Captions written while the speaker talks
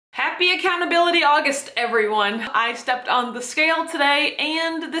Happy Accountability August, everyone. I stepped on the scale today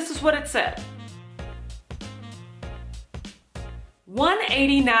and this is what it said.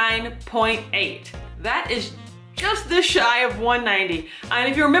 189.8. That is just this shy of 190. And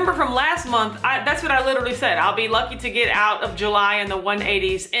if you remember from last month, that's what I literally said. I'll be lucky to get out of July in the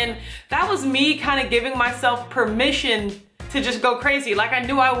 180s. And that was me kind of giving myself permission to just go crazy like I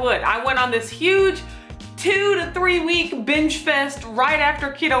knew I would. I went on this huge 2 to 3 week binge fest right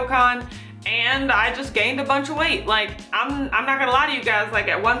after KetoCon, and I just gained a bunch of weight. Like, I'm not gonna lie to you guys, like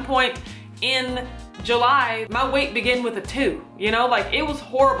at one point in July, my weight began with a 2, you know, like it was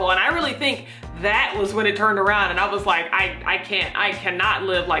horrible. And I really think that was when it turned around and I was like, I cannot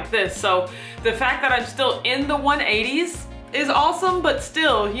live like this. So the fact that I'm still in the 180s is awesome, but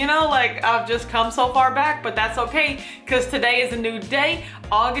still, you know, like I've just come so far back, but that's okay because today is a new day,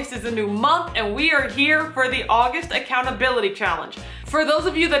 August is a new month, and we are here for the August Accountability Challenge. For those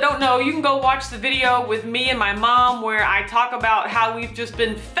of you that don't know, you can go watch the video with me and my mom where I talk about how we've just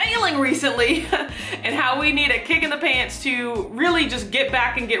been failing recently and how we need a kick in the pants to really just get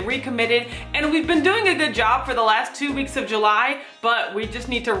back and get recommitted. And we've been doing a good job for the last 2 weeks of July, but we just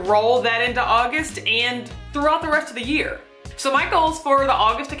need to roll that into August and throughout the rest of the year. So my goals for the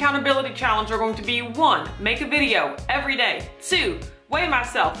August Accountability Challenge are going to be 1, make a video every day. 2, weigh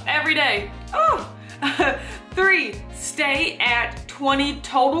myself every day. 3, stay at 20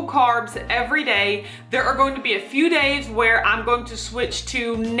 total carbs every day. There are going to be a few days where I'm going to switch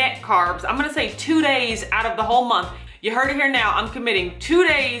to net carbs. I'm gonna say 2 days out of the whole month. You heard it here now, I'm committing 2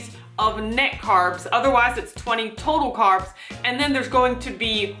 days of net carbs, otherwise it's 20 total carbs. And then there's going to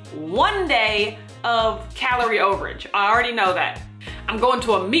be 1 day of calorie overage. I already know that. I'm going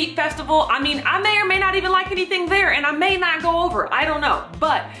to a meat festival. I mean, I may or may not even like anything there and I may not go over, I don't know.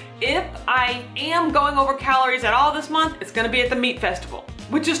 But if I am going over calories at all this month, it's gonna be at the meat festival,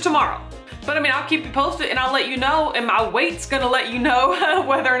 which is tomorrow. But I mean, I'll keep you posted and I'll let you know, and my weight's gonna let you know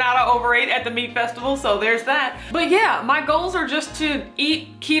whether or not I overate at the meat festival, so there's that. But yeah, my goals are just to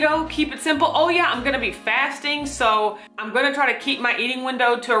eat keto, keep it simple. Oh yeah, I'm gonna be fasting, so I'm gonna try to keep my eating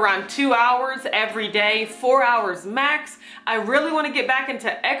window to around 2 hours every day, 4 hours max. I really wanna get back into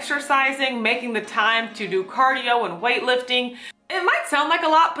exercising, making the time to do cardio and weightlifting. It might sound like a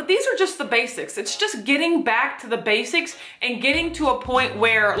lot, but these are just the basics. It's just getting back to the basics and getting to a point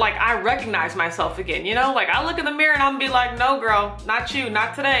where like I recognize myself again, you know? Like I look in the mirror and I'm gonna be like, no girl, not you,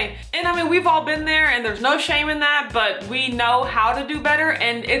 not today. And I mean, we've all been there and there's no shame in that, but we know how to do better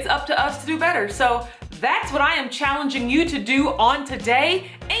and it's up to us to do better. So that's what I am challenging you to do on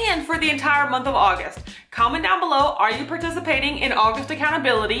today and for the entire month of August. Comment down below, are you participating in August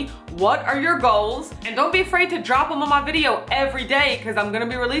Accountability? What are your goals? And don't be afraid to drop them on my video every day because I'm gonna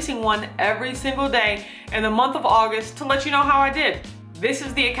be releasing one every single day in the month of August to let you know how I did. This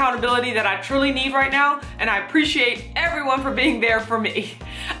is the accountability that I truly need right now, and I appreciate everyone for being there for me.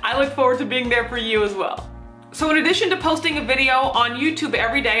 I look forward to being there for you as well. So in addition to posting a video on YouTube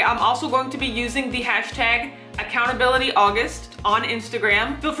every day, I'm also going to be using the hashtag AccountabilityAugust on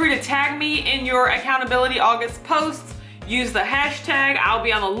Instagram. Feel free to tag me in your Accountability August posts. Use the hashtag, I'll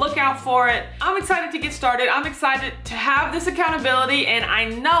be on the lookout for it. I'm excited to get started. I'm excited to have this accountability, and I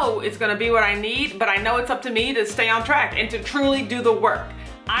know it's gonna be what I need, but I know it's up to me to stay on track and to truly do the work.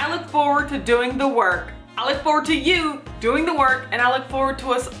 I look forward to doing the work. I look forward to you doing the work, and I look forward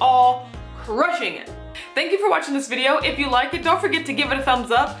to us all crushing it. Thank you for watching this video. If you like it, don't forget to give it a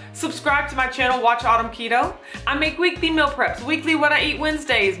thumbs up. Subscribe to my channel, Watch Autumn Keto. I make weekly meal preps, weekly what I eat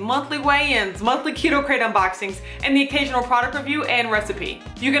Wednesdays, monthly weigh-ins, monthly keto crate unboxings, and the occasional product review and recipe.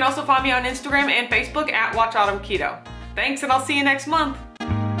 You can also find me on Instagram and Facebook at Watch Autumn Keto. Thanks, and I'll see you next month.